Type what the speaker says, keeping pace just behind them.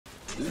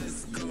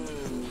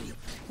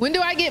When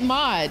do I get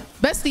mod?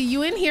 Bestie,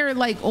 you in here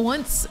like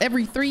once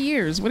every 3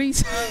 years. What are you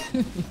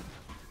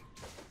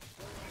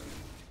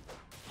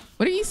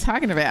What are you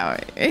talking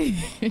about?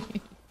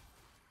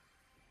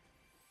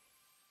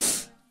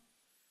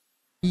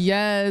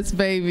 Yes,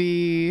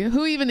 baby.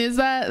 Who even is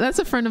that? That's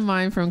a friend of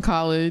mine from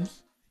college.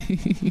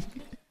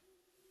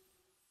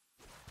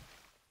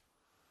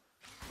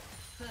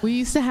 We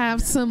used to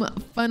have some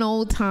fun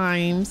old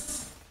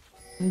times.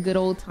 Some good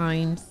old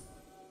times.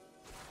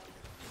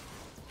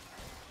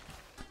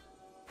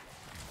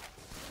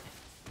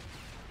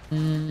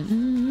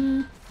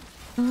 Don't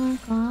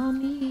call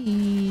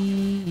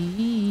me.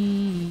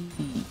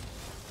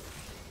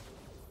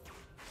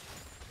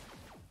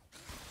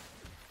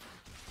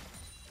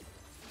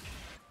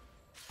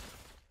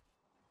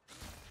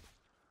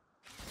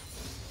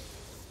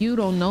 You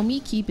don't know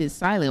me, keep it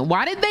silent.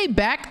 Why did they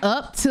back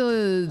up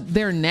to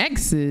their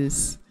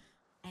nexus?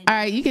 All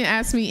right, you can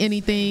ask me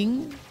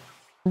anything.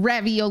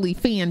 Ravioli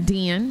fan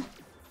Dan.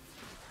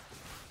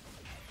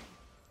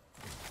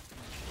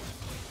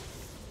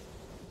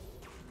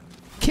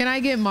 Can I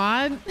get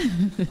mod?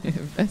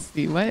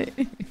 Bestie, what?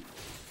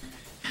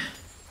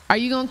 Are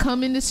you gonna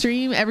come in the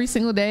stream every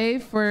single day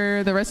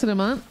for the rest of the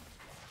month?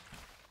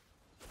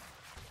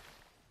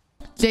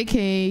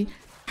 JK,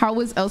 how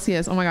was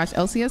LCS? Oh my gosh,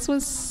 LCS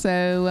was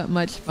so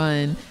much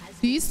fun.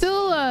 Do you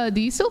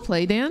still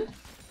play, Dan?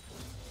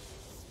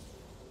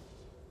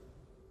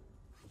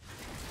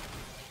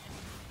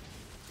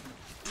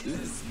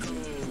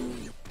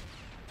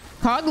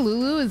 Cog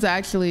Lulu is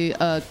actually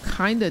a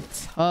kind of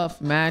tough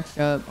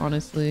matchup,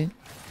 honestly.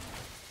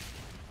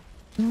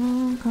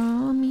 Don't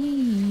call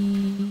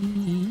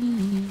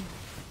me.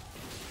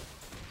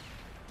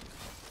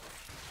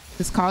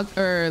 This Cog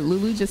or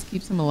Lulu just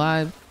keeps him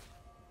alive.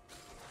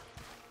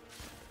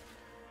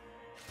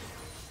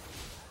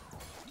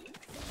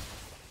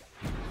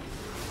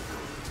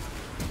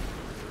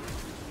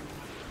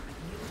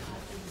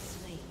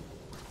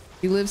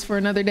 He lives for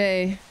another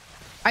day.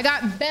 I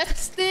got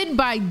bested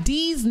by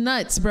D's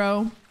nuts,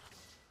 bro.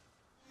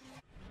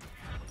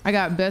 I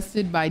got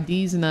bested by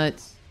D's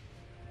nuts.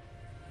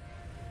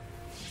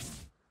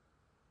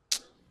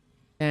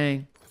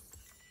 Dang.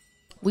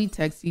 We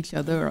text each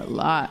other a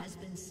lot.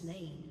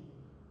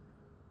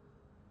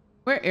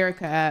 Where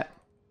Erica at?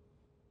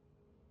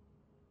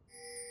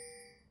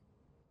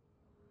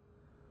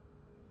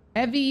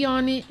 Heavy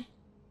on it.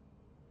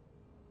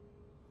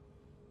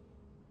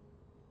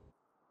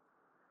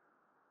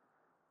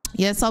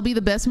 Yes, I'll be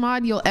the best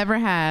mod you'll ever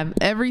have.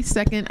 Every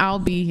second I'll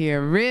be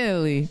here.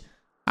 Really?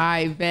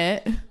 I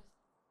bet.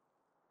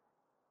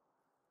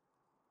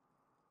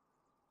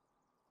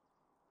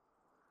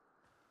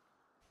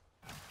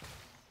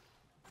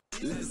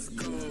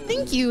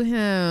 Thank you,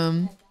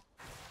 him.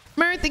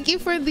 Mer, thank you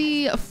for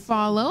the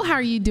follow. How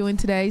are you doing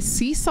today?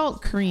 Sea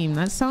salt cream.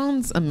 That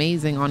sounds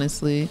amazing,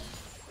 honestly.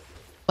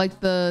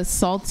 Like the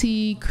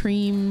salty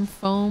cream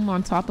foam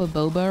on top of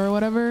boba or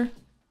whatever.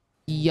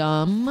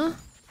 Yum.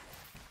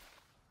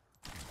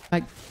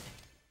 Like,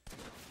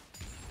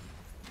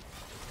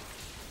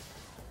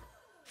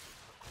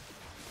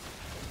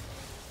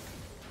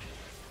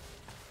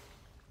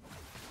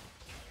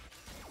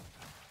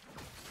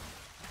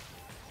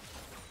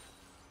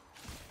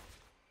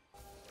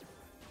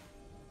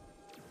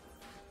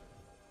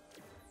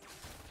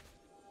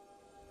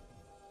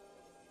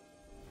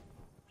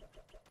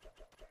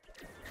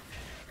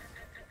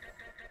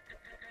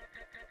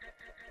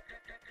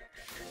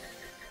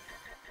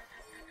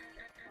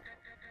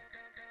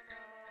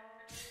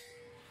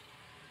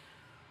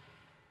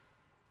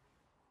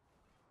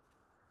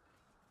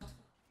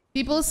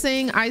 people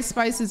saying Ice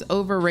Spice is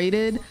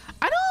overrated.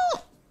 I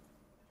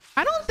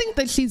don't think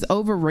that she's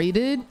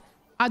overrated.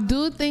 I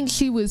do think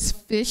she was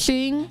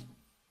fishing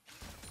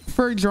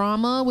for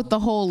drama with the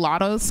whole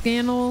Lotto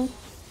scandal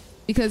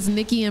because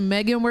Nicki and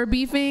Megan were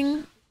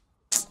beefing.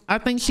 I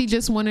think she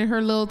just wanted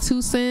her little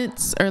 2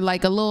 cents or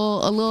like a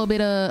little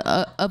bit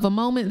of a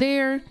moment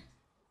there.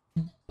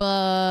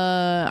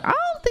 But I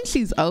don't think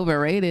she's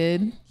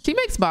overrated. She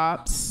makes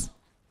bops.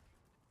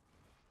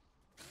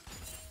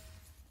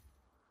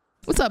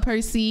 What's up,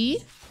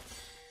 Percy?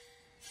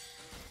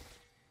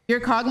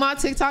 Your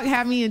Cogma TikTok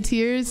had me in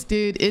tears.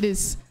 Dude, it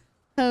is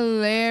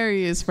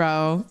hilarious,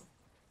 bro.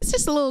 It's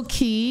just a little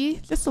key.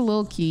 Just a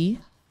little key.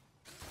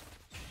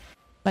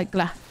 Like,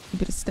 blah,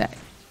 keep it a stack.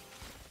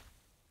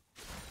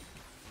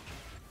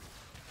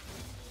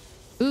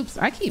 Oops,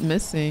 I keep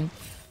missing.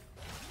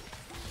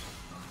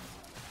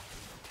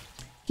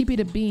 Keep it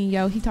a bean,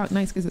 yo. He talk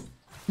nice because it's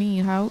me,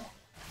 how?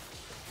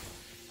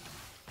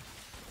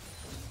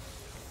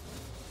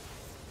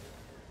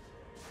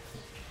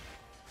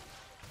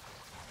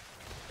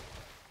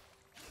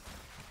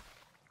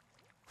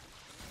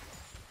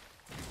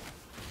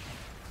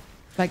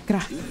 Like,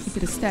 keep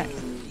it a stack.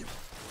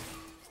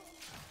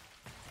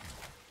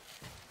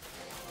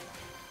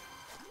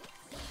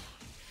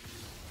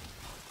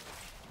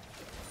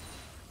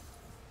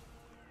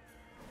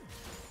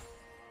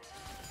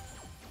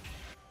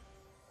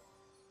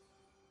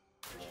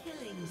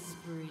 Killing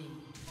spree.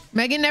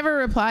 Megan never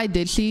replied,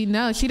 did she?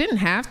 No, she didn't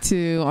have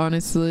to,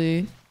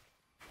 honestly.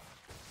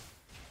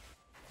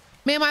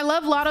 Ma'am, I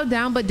love Lotto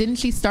down, but didn't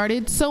she start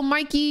it? So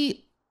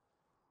Mikey,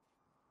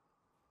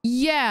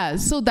 yeah,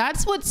 so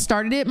that's what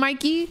started it,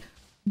 Mikey.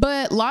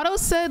 But Lotto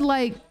said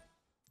like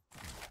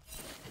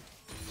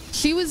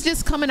she was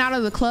just coming out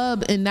of the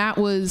club and that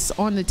was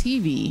on the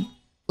TV.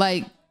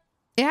 Like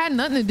it had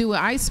nothing to do with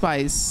Ice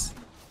Spice.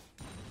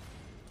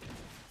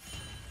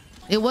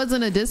 It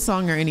wasn't a diss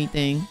song or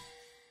anything.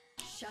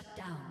 Shut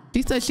down.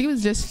 She said she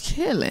was just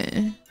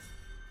chilling.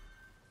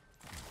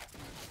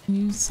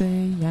 You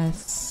say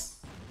yes.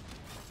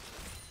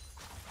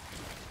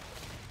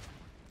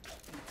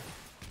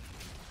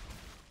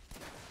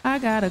 I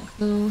got a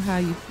clue how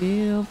you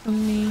feel for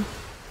me.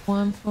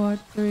 1, 4,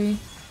 3.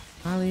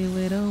 Molly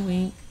with a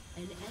wink.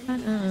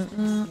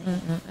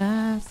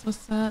 That's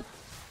what's up.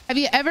 Have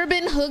you ever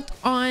been hooked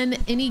on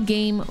any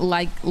game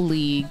like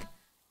League?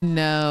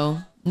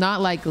 No,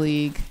 not like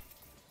League.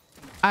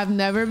 I've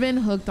never been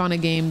hooked on a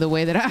game the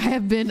way that I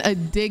have been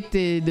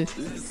addicted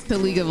to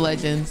League of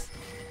Legends.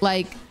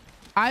 Like,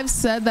 I've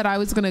said that I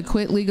was gonna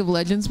quit League of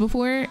Legends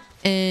before,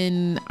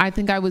 and I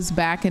think I was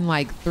back in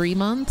like 3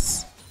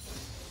 months.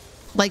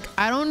 Like,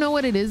 I don't know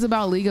what it is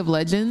about League of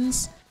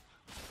Legends.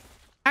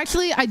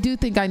 Actually, I do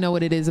think I know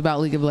what it is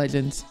about League of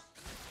Legends.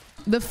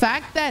 The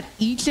fact that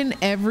each and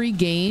every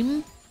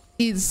game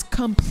is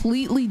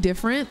completely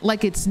different,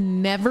 like it's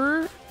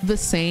never the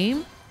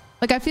same.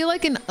 Like I feel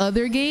like in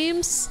other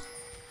games,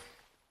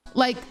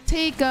 like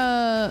take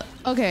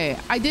okay,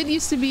 I did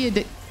used to be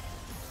a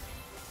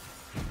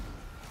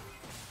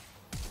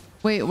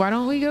wait, why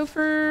don't we go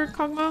for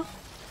Kog'Maw?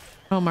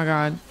 Oh my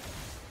god.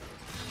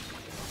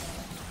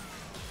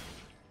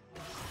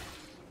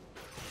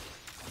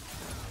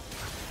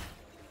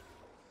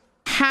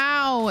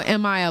 How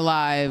am I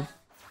alive?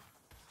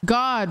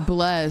 God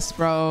bless,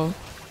 bro.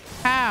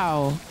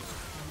 How?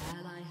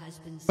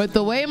 But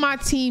the way my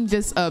team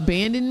just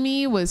abandoned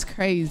me was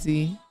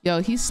crazy.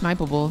 Yo, he's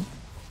snipeable.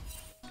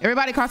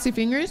 Everybody cross your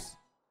fingers?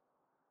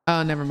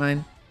 Oh, never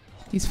mind.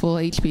 He's full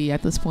HP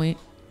at this point.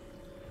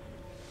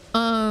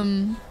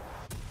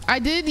 I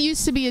did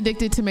used to be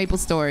addicted to Maple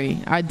Story.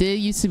 I did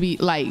used to be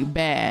like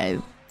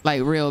bad,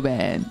 like real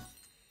bad.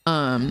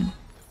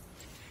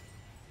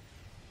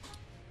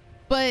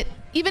 But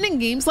even in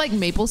games like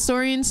Maple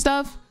Story and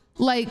stuff,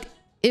 like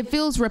it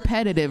feels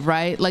repetitive,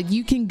 right? Like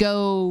you can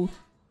go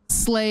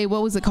slay,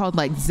 what was it called?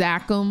 Like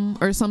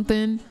Zachem or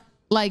something.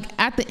 Like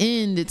at the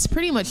end, it's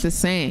pretty much the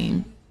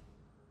same.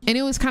 And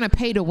it was kind of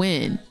pay to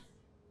win.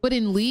 But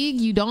in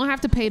League, you don't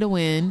have to pay to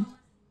win.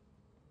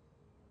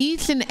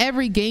 Each and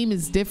every game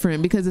is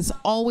different because it's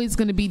always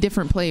going to be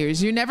different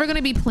players. You're never going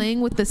to be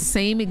playing with the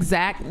same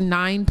exact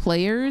 9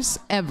 players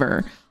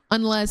ever.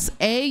 Unless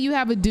A, you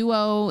have a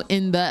duo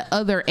and the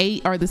other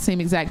 8 are the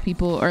same exact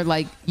people, or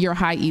like your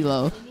high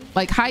elo.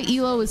 Like high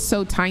elo is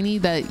so tiny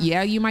that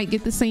yeah, you might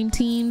get the same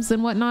teams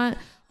and whatnot,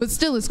 but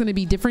still it's going to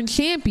be different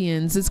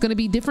champions. It's going to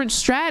be different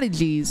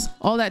strategies,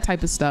 all that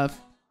type of stuff.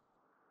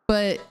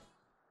 But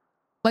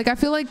like, I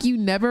feel like you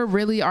never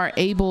really are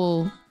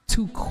able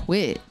to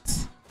quit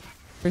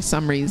for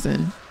some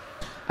reason.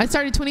 I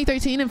started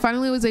 2013 and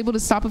finally was able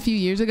to stop a few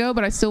years ago,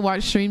 but I still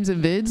watch streams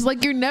and vids.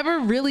 Like you're never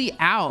really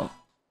out.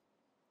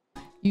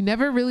 You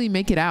never really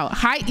make it out.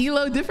 High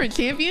elo, different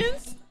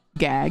champions?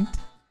 Gagged.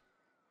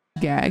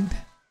 Gagged.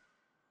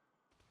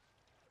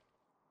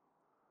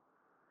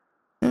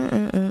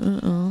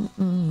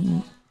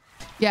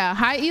 Yeah,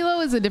 high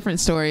elo is a different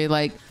story.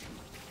 Like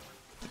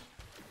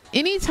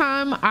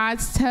anytime I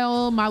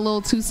tell my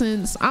little 2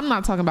 cents, I'm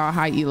not talking about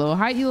high elo.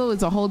 High elo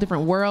is a whole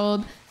different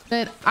world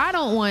that I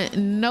don't want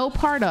no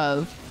part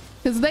of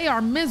because they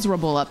are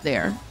miserable up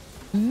there.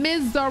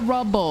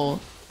 Miserable.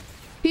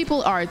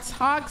 People are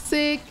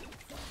toxic.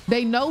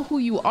 They know who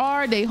you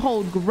are. They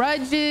hold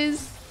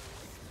grudges.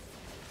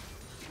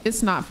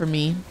 It's not for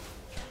me.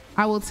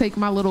 I will take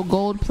my little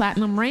gold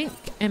platinum rank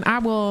and I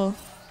will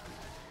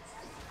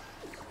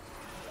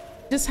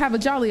just have a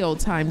jolly old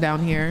time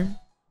down here.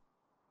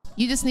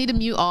 You just need to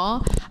mute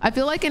all. I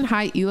feel like in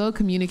high elo,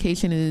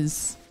 communication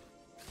is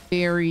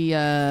very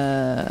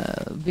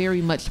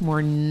much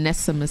more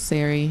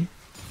necessary.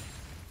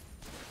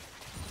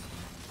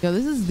 Yo,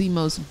 this is the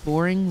most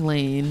boring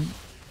lane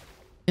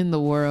in the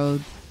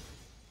world.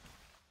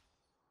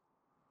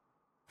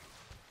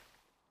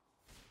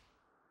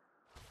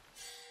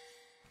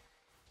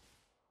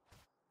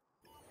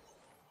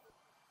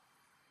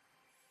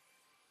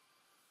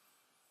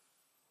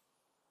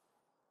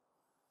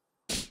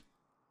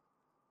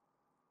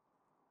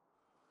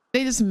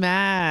 They just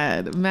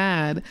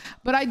mad.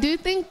 But I do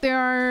think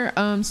there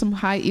are some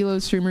high elo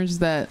streamers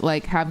that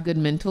like have good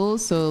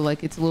mentals, so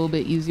like it's a little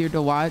bit easier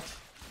to watch.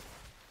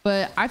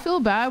 But I feel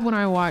bad when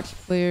I watch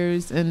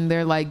players and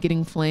they're like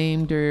getting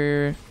flamed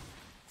or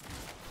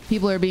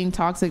people are being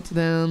toxic to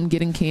them,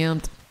 getting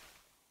camped.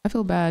 I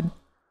feel bad.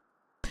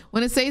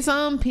 Want to say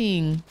something?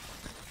 Ping.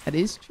 That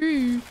is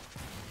true.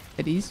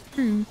 That is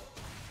true.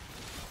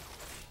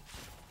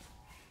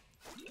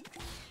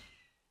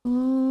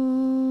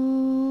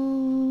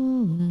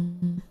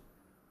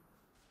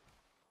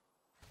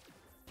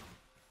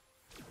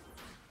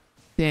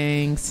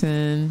 Dang,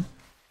 Sin.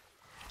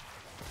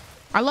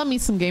 I love me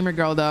some Gamer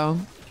Girl though.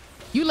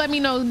 You let me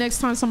know next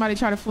time somebody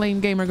try to flame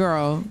Gamer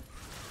Girl.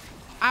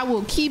 I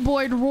will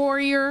keyboard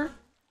warrior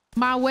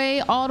my way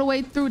all the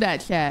way through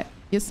that chat.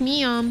 Yes,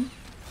 ma'am.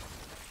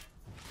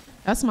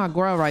 That's my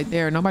girl right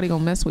there. Nobody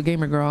gonna mess with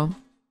Gamer Girl.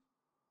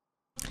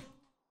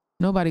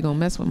 Nobody gonna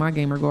mess with my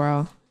Gamer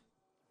Girl.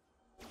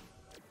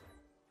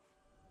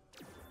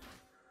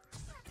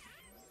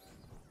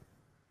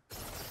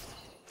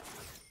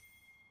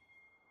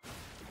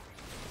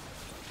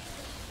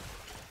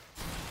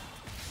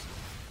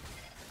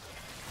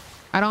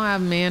 I don't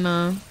have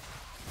mana.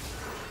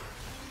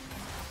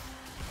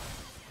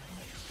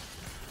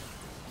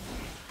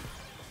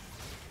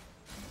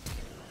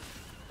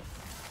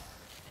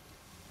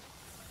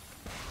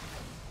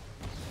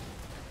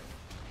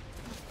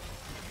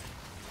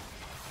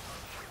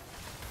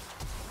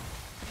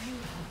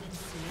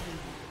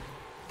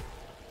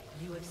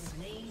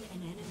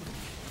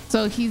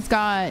 So he's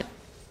got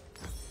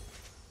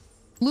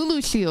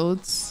Lulu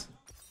shields,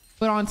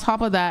 but on top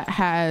of that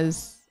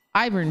has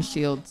Ivern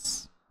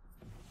shields.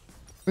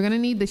 We're gonna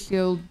need the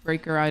shield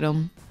breaker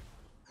item.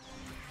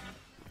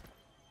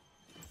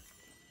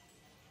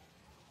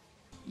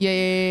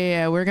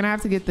 Yeah. We're gonna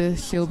have to get the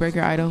shield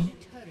breaker item.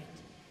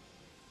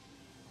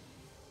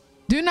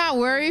 Do not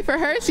worry for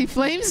her. She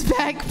flames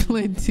back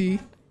plenty.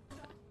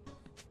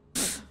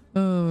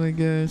 Oh my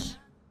gosh.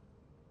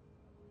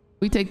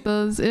 We take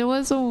those. It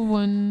was a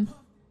one.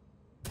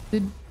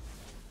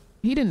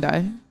 He didn't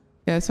die.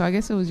 Yeah, so I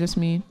guess it was just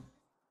me.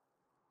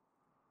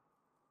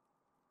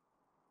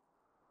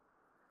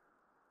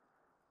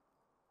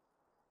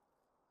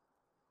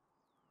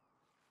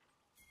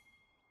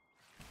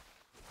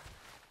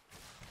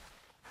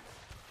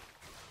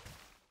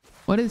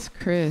 What is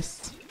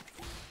Chris?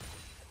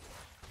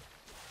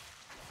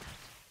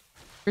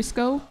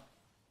 Crisco?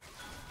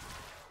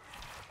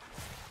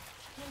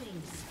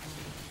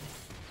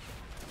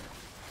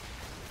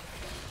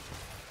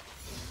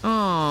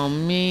 Oh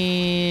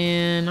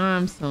man,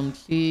 I'm some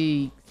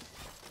cheeks.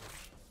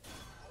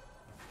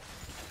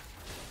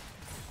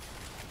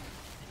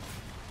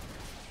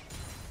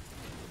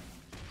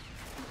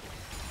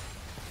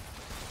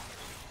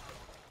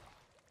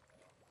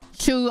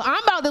 Shoot,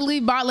 I'm about to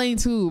leave bot lane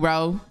too,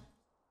 bro.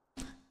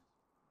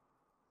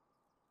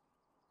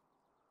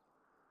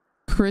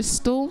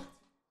 Crystal?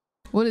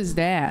 What is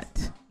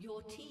that?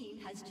 Your team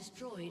has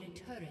destroyed a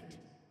turret.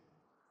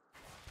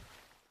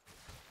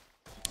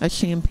 A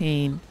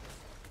champagne.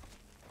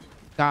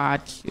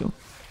 Got you.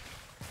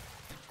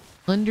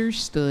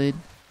 Understood.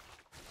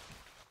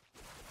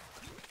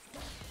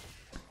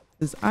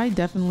 Because I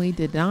definitely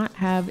did not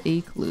have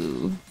a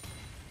clue.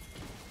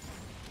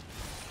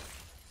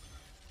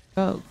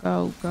 Go,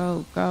 go,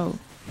 go, go.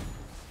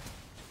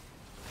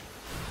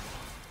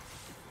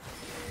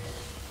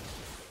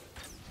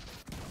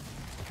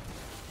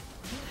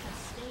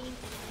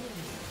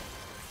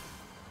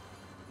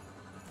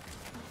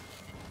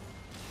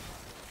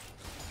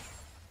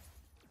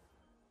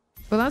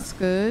 Well, that's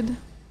good.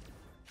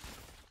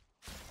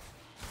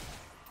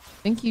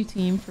 Thank you,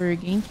 team, for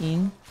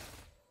ganking.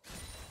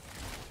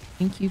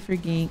 Thank you for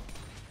gank.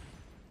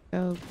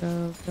 Go,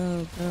 go,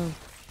 go, go.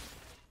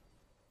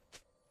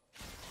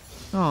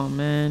 Oh,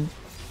 man.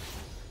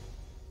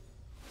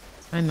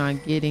 I'm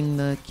not getting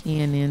the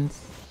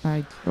cannons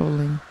by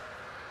trolling.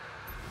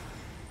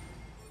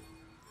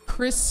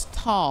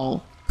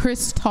 Crystal.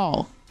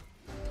 Crystal.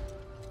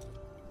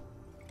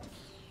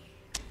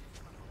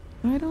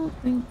 I don't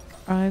think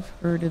I've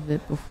heard of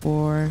it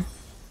before.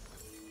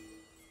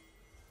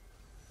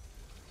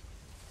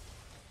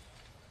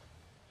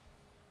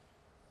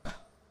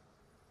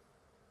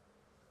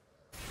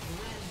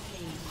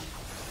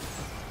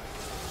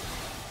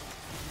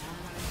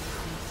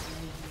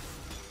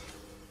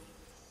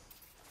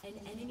 An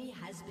enemy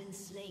has been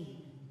slain.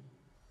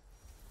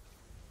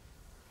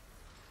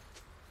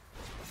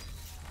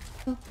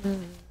 Okay.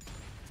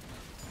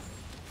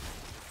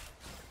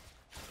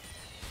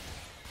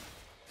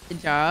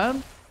 Good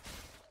job.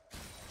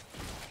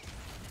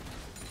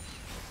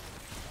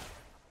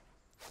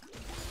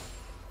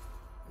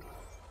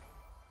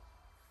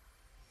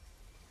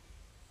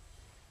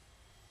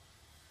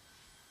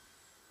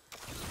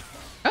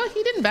 Oh,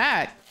 he didn't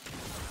back.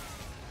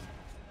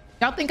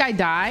 Y'all think I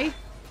die?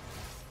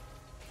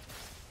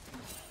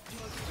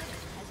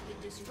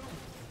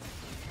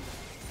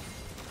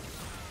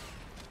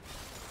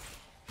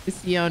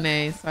 It's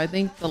Yone, so I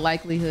think the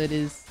likelihood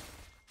is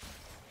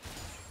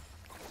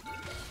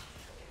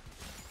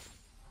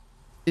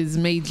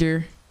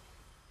major.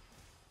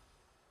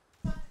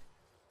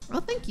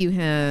 Oh, thank you,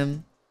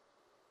 him.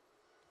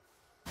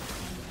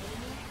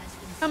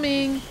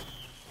 Coming.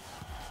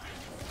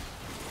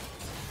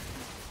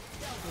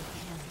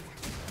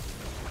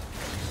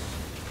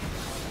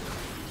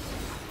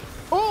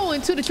 Oh,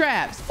 into the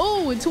traps.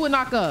 Oh, into a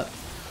knock up.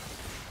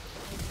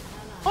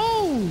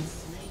 Oh.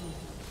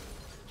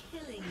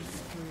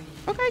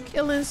 Okay,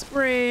 killing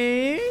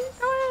spree.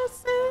 Go ahead,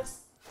 sis.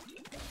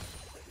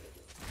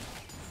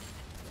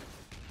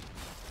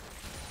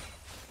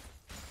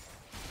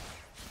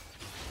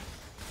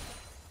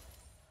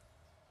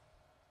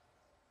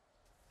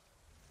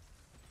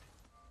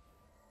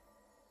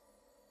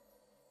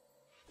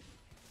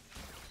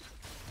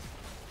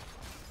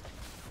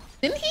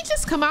 Didn't he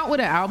just come out with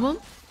an album?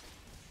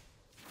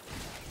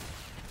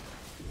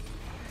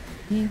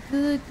 Ain't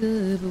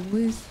good, but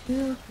we're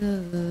still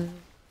good.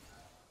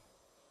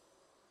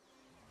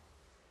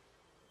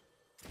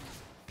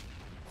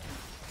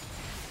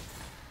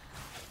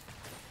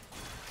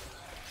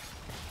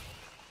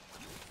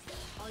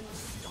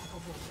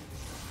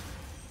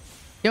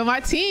 Yo,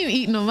 my team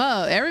eating them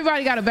up.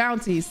 Everybody got a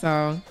bounty,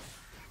 so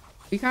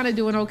we kind of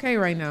doing okay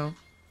right now.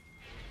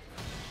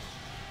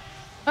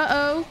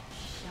 Uh-oh.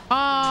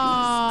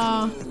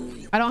 Aw.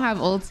 I don't have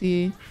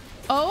ulti.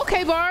 Oh,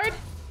 okay, Bard.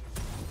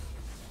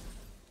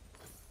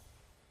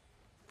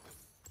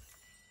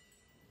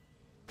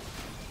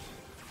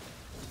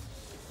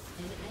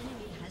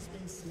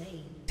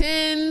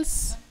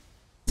 Tens.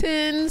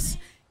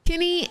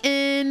 Kenny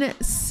and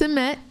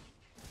Sime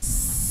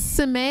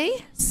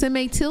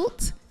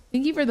Tilt.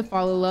 Thank you for the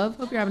follow, love.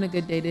 Hope you're having a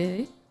good day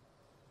today.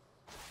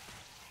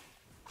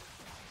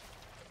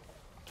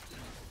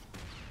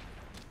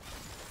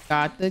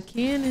 Got the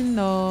cannon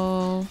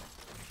though.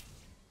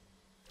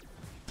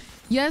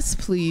 Yes,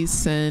 please,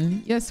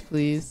 Sin. Yes,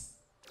 please.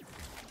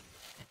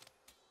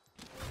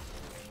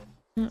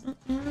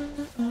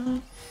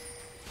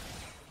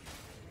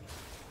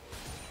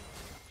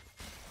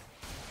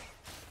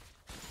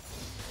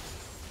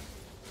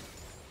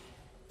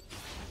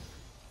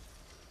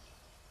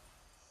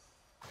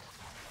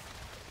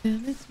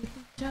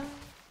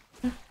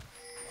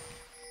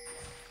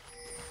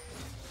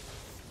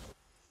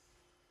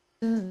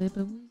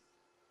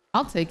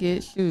 I'll take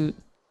it. Shoot.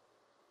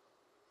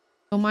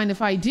 Don't mind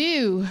if I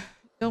do.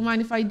 Don't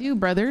mind if I do,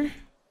 brother.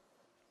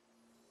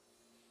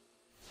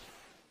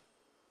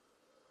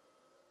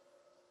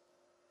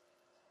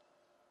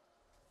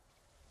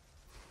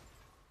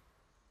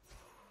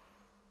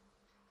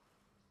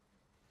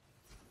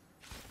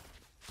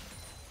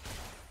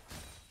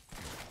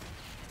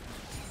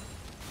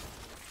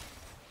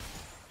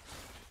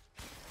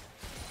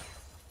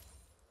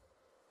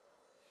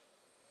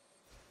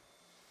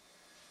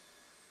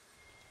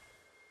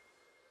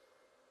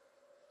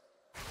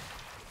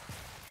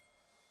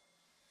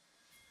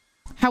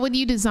 How would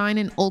you design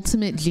an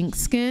ultimate Jinx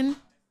skin?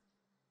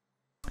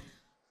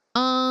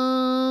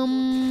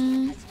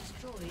 I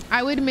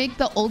would make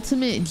the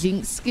ultimate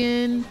Jinx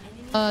skin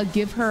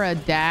give her a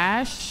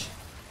dash.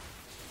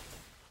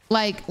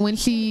 Like when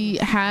she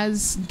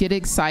get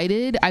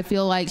excited, I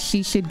feel like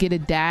she should get a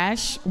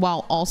dash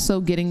while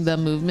also getting the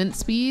movement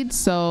speed.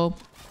 So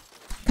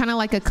kind of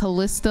like a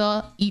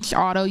Callista, each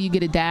auto you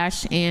get a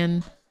dash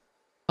and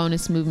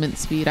bonus movement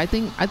speed. I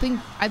think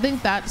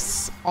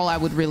that's all I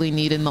would really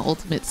need in the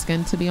ultimate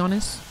skin, to be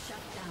honest.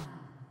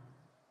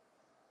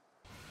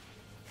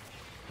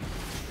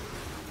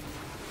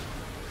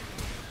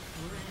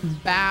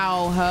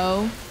 Bow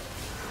ho.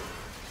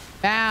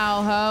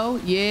 Bow ho.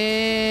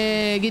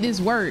 Yeah, get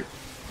this work.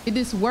 Get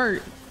this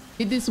work.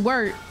 Get this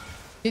work.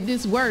 Get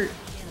this work.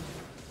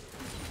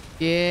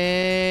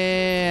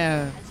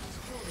 Yeah.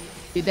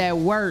 Get that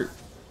work.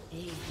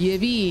 You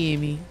feel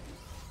me?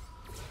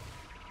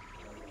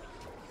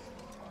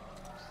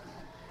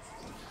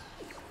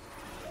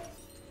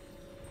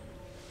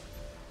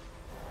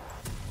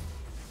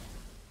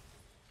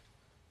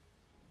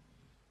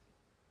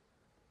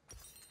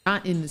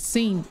 Not in the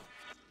scene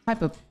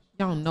type of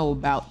y'all know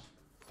about.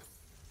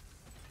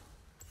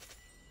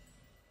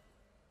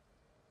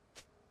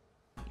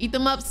 Eat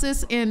them up,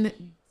 sis, and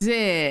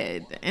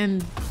dead.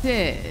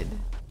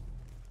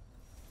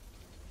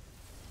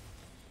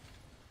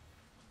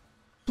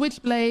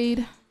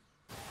 Switchblade.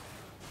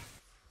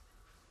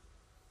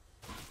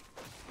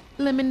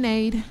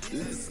 Lemonade.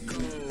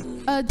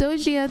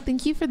 Dojia,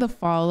 thank you for the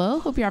follow.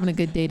 Hope you're having a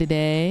good day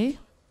today.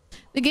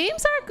 The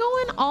games are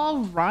going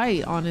all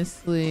right,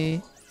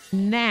 honestly.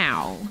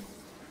 Now,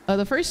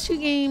 the first two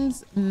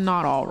games,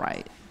 not all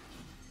right.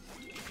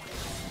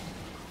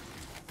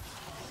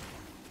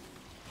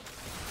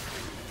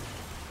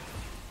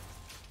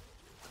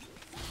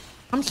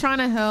 I'm trying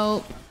to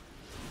help,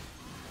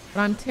 but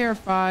I'm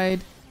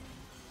terrified.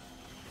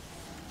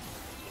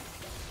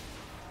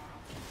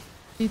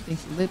 Do you think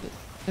Lip is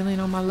feeling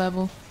on my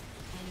level?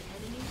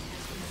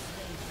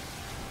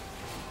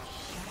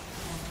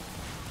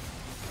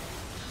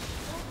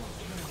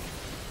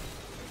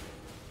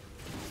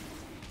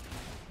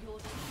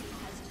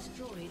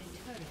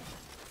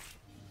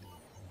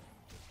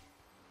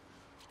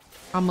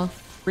 I'm a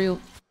real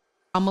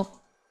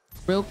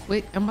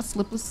quick and my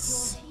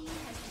slippers.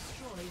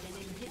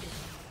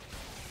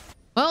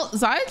 Well,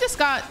 Zaya just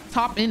got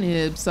top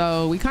inhib,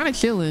 so we kind of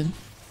chilling.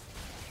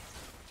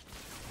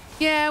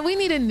 Yeah, we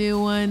need a new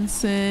one,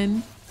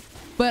 Sin.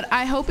 But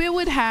I hope it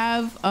would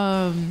have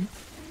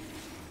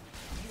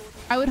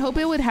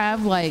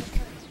like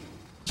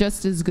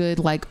just as good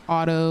like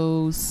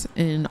autos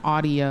and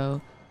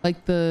audio.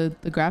 Like the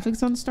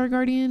graphics on Star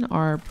Guardian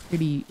are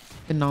pretty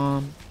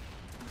phenomenal.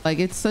 Like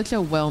it's such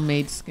a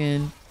well-made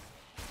skin.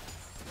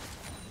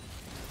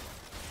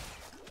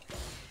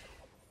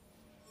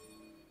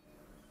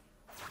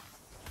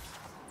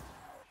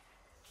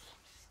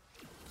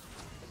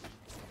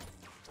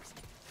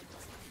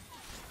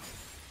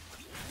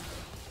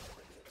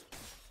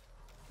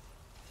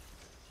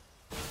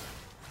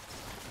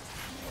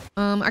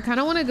 I kind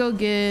of want to go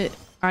get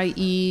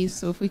IE,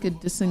 so if we could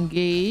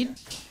disengage.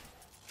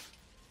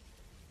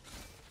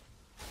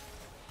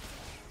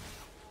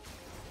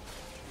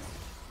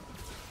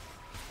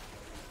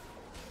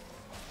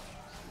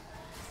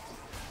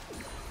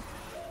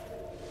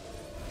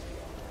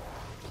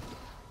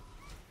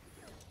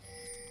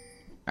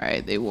 All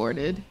right, they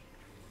warded.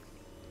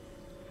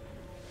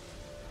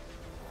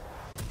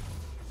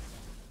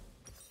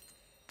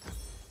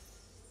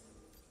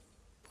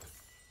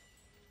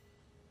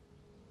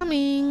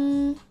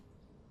 Coming.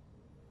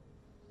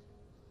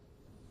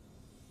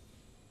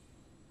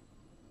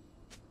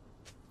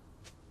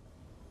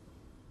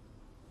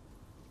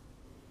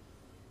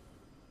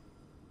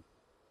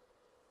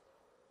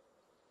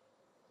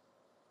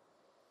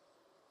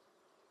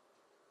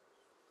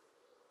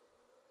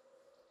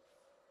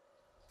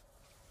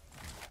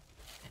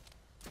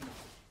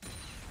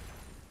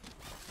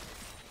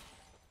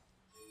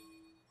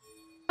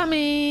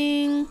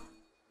 Coming.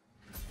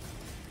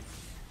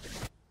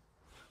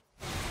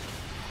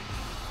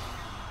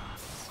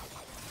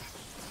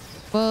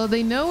 Well,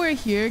 they know we're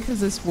here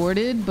because it's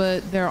warded,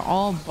 but they're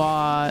all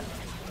bot.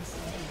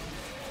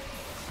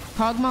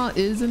 Kog'Maw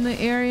is in the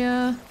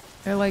area.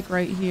 They're like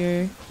right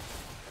here.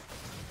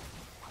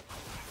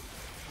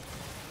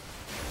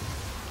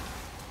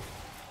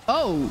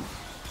 Oh.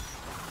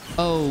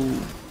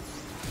 Oh.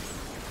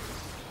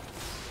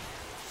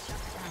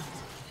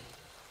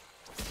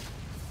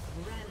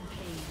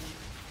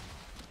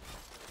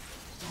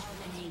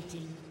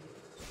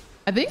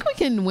 I think we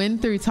can win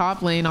through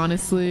top lane,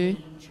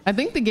 honestly. I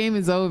think the game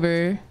is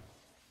over.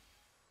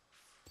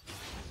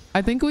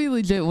 I think we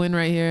legit win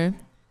right here.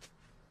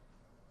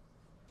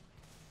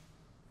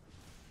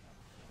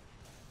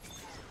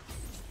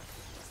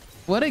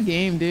 What a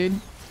game, dude.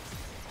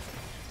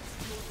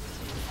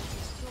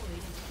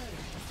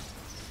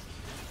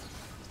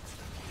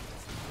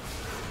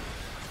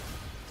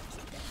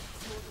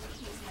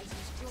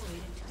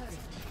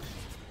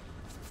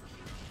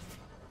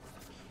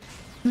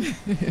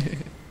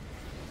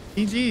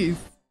 GG's.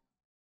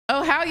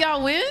 Oh, how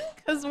y'all win?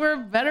 Because we're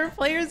better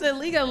players at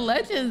League of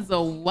Legends.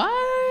 What?